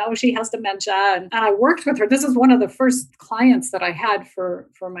just kind of, she has dementia. And I worked with her. This is one of the first clients that I had for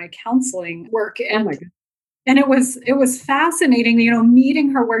my counseling work. And it was fascinating, meeting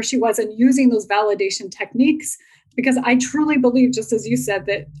her where she was and using those validation techniques, because I truly believe, just as you said,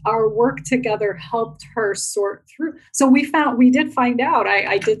 that our work together helped her sort through. So we did find out,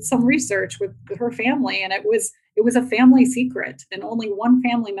 I did some research with her family, and it was a family secret, and only one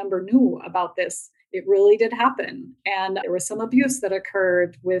family member knew about this. It really did happen. And there was some abuse that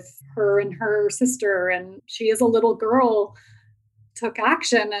occurred with her and her sister. And she, as a little girl, took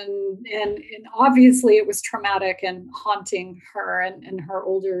action, and obviously it was traumatic and haunting her and in her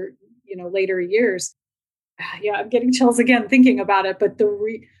older, later years. Yeah, I'm getting chills again thinking about it. But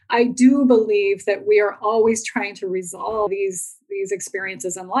I do believe that we are always trying to resolve these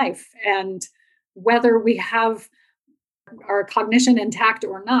experiences in life, and whether we have our cognition intact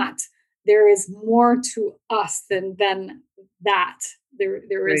or not, there is more to us than that.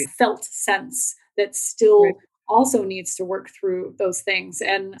 There is felt sense that still also needs to work through those things.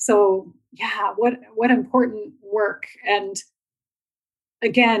 And so, yeah, what important work. And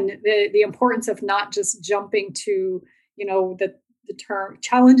again, the importance of not just jumping to, the term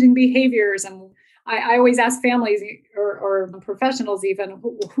challenging behaviors. And I always ask families or professionals even,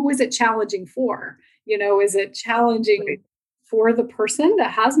 who is it challenging for? Is it challenging for the person that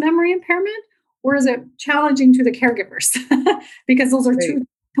has memory impairment, or is it challenging to the caregivers? Because those are two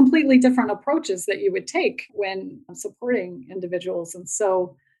completely different approaches that you would take when supporting individuals. And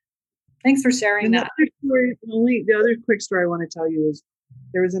so thanks for sharing that. The other quick story I want to tell you is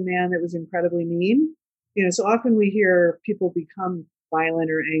there was a man that was incredibly mean. So often we hear people become violent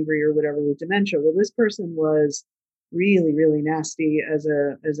or angry or whatever with dementia. Well, this person was really, really nasty as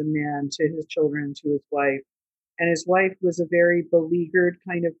a man to his children, to his wife. And his wife was a very beleaguered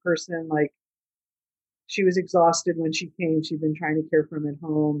kind of person. Like, she was exhausted when she came. She'd been trying to care for him at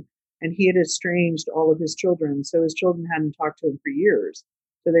home. And he had estranged all of his children. So his children hadn't talked to him for years.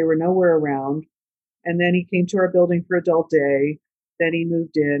 So they were nowhere around. And then he came to our building for adult day. Then he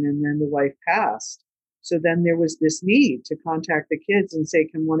moved in, and then the wife passed. So then there was this need to contact the kids and say,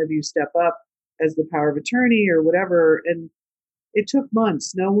 can one of you step up as the power of attorney or whatever? And it took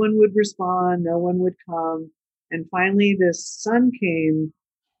months. No one would respond. No one would come. And finally, this son came,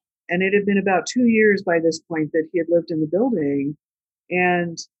 and it had been about 2 years by this point that he had lived in the building.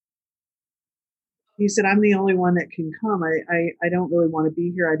 And he said, I'm the only one that can come. I don't really want to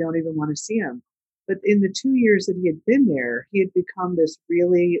be here. I don't even want to see him. But in the 2 years that he had been there, he had become this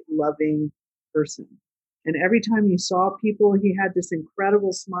really loving person. And every time he saw people, he had this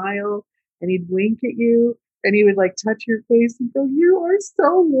incredible smile, and he'd wink at you, and he would like touch your face and go, you are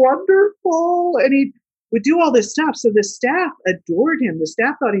so wonderful. And he would do all this stuff. So the staff adored him. The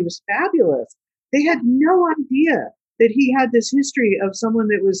staff thought he was fabulous. They had no idea that he had this history of someone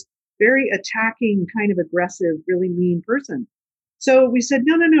that was very attacking, kind of aggressive, really mean person. So we said,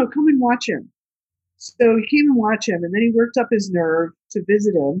 no, no, no, come and watch him. So he came and watched him, and then he worked up his nerve to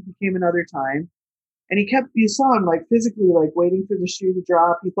visit him. He came another time, and you saw him like physically like waiting for the shoe to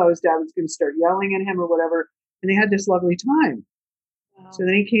drop. He thought his dad was going to start yelling at him or whatever. And they had this lovely time. Wow. So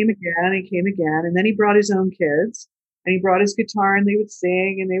then he came again, and then he brought his own kids, and he brought his guitar, and they would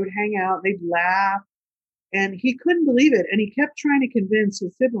sing, and they would hang out, and they'd laugh. And he couldn't believe it. And he kept trying to convince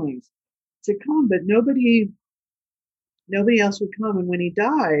his siblings to come, but nobody else would come. And when he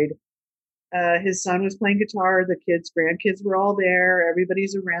died, his son was playing guitar. The grandkids were all there.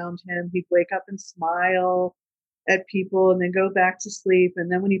 Everybody's around him. He'd wake up and smile at people and then go back to sleep.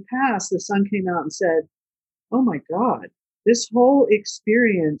 And then when he passed, the son came out and said, oh my God, this whole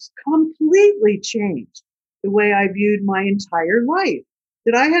experience completely changed the way I viewed my entire life.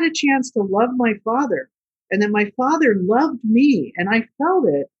 That I had a chance to love my father, and then my father loved me, and I felt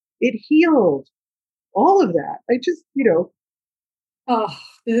it. It healed all of that. I just, Oh,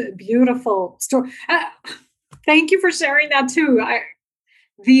 the beautiful story. Thank you for sharing that too.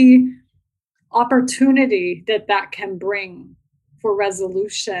 The opportunity that can bring for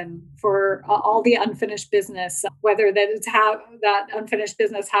resolution for all the unfinished business, whether that unfinished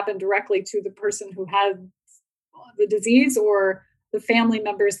business happened directly to the person who had the disease or the family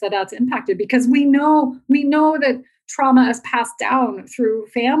members that's impacted, because we know that trauma is passed down through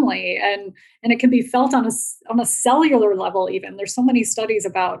family, and it can be felt on a cellular level. Even there's so many studies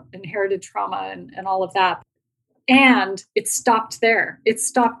about inherited trauma and all of that. And it stopped there. It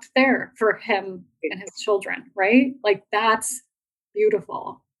stopped there for him and his children, right? Like, that's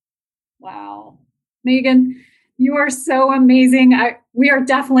beautiful. Wow. Megan, you are so amazing. We are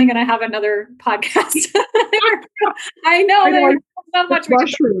definitely going to have another podcast. I know there's so much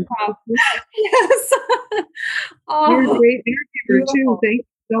mushroom. Yes. You're a great interviewer too. Thank you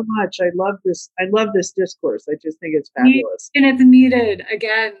so much. I love this discourse. I just think it's fabulous. And it's needed.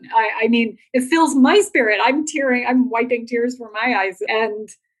 Again, I mean, it fills my spirit. I'm tearing. I'm wiping tears from my eyes. And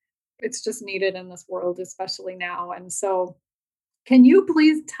it's just needed in this world, especially now. And so, can you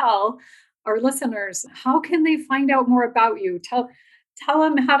please tell our listeners, how can they find out more about you? Tell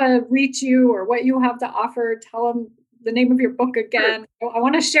them how to reach you or what you have to offer. Tell them the name of your book again. Sure. I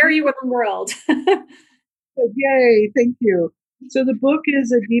want to share you with the world. Yay, thank you. So the book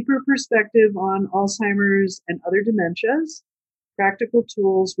is a deeper perspective on Alzheimer's and other dementias, practical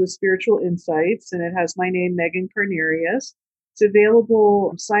tools with spiritual insights, and it has my name, Megan Carnerius. It's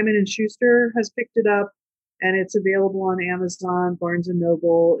available. Simon & Schuster has picked it up, and it's available on Amazon, Barnes &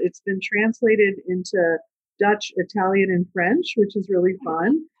 Noble. It's been translated into Dutch, Italian, and French, which is really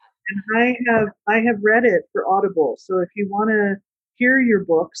fun. And I have read it for Audible. So if you want to hear your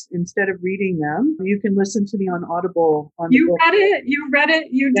books instead of reading them, you can listen to me on Audible. You read it.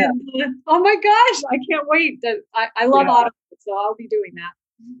 You did. Oh my gosh. I can't wait. I love Audible, so I'll be doing that.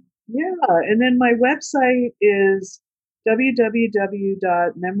 Yeah. And then my website is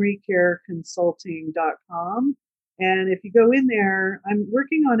www.memorycareconsulting.com. And if you go in there, I'm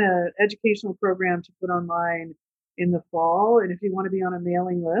working on an educational program to put online in the fall. And if you want to be on a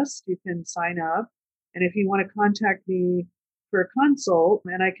mailing list, you can sign up. And if you want to contact me for a consult,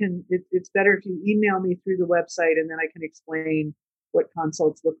 and it's better if you email me through the website, and then I can explain what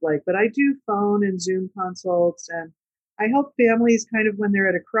consults look like. But I do phone and Zoom consults, and I help families kind of when they're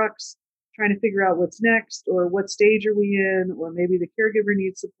at a crux, trying to figure out what's next, or what stage are we in, or maybe the caregiver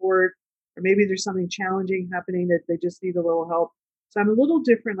needs support, or maybe there's something challenging happening that they just need a little help. So I'm a little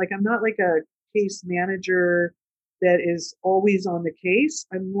different. Like, I'm not like a case manager that is always on the case.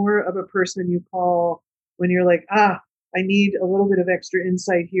 I'm more of a person you call when you're like, I need a little bit of extra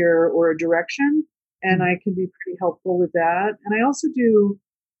insight here or a direction. And I can be pretty helpful with that. And I also do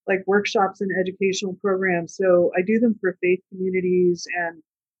like workshops and educational programs. So I do them for faith communities, and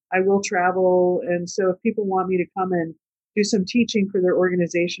I will travel. And so if people want me to come and do some teaching for their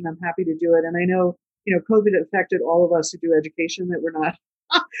organization, I'm happy to do it. And I know, COVID affected all of us who do education, that we're not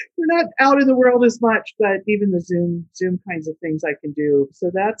we're not out in the world as much, but even the Zoom kinds of things I can do.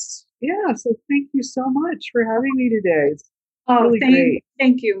 So so thank you so much for having me today. It's really great.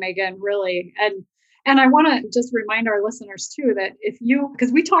 Thank you, Megan, really. And I want to just remind our listeners too, that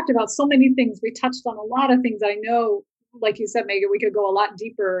because we talked about so many things, we touched on a lot of things. I know, like you said, Megan, we could go a lot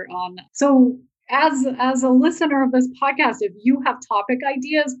deeper on. So as a listener of this podcast, if you have topic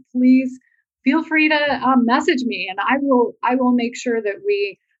ideas, please feel free to message me, and I will make sure that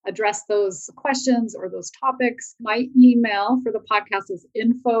we address those questions or those topics. My email for the podcast is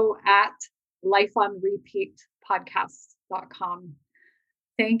info@lifeonrepeatpodcast.com.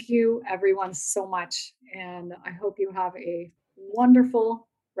 Thank you, everyone, so much. And I hope you have a wonderful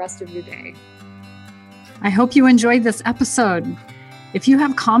rest of your day. I hope you enjoyed this episode. If you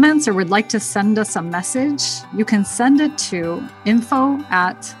have comments or would like to send us a message, you can send it to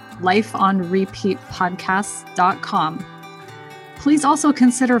info@lifeonrepeatpodcast.com. Please also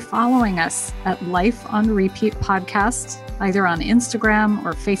consider following us at Life on Repeat Podcast, either on Instagram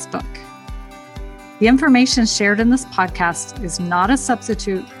or Facebook. The information shared in this podcast is not a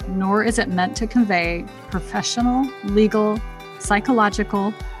substitute, nor is it meant to convey professional, legal,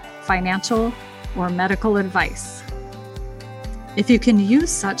 psychological, financial, or medical advice. If you can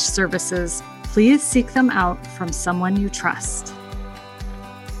use such services, please seek them out from someone you trust.